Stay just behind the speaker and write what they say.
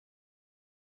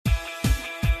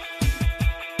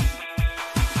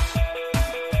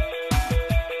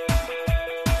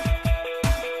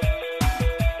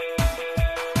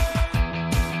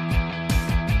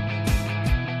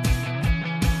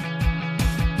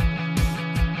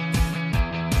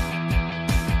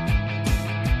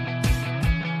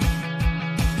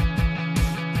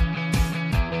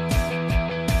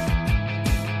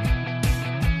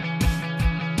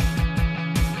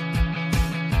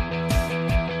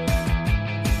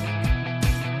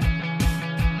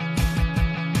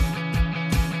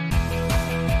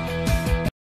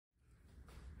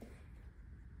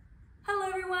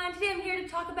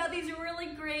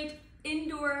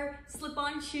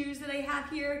slip-on shoes that I have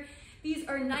here. These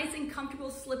are nice and comfortable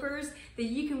slippers that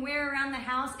you can wear around the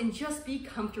house and just be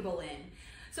comfortable in.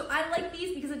 So I like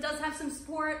these because it does have some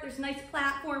support. There's a nice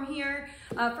platform here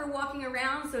for walking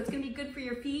around, so it's gonna be good for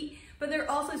your feet, but they're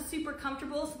also super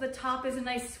comfortable. So the top is a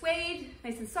nice suede,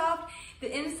 nice and soft.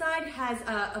 The inside has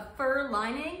a fur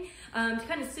lining to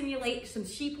kind of simulate some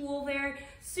sheep wool there.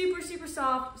 Super, super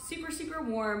soft, super, super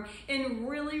warm, and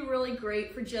really, really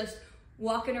great for just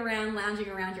walking around, lounging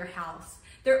around your house.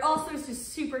 They're also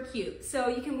just super cute. So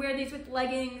you can wear these with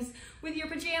leggings, with your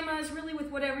pajamas, really with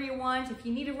whatever you want. If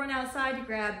you need to run outside to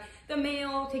grab the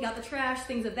mail, take out the trash,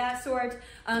 things of that sort.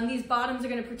 These bottoms are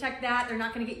gonna protect that. They're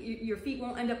not gonna get, your feet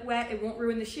won't end up wet. It won't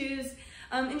ruin the shoes.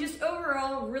 And just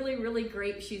overall, really, really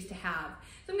great shoes to have.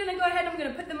 So I'm gonna go ahead, I'm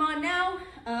gonna put them on now.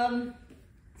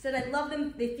 Said I love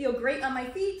them. They feel great on my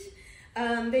feet.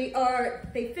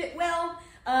 They fit well,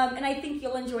 and I think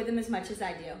you'll enjoy them as much as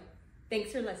I do.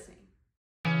 Thanks for listening.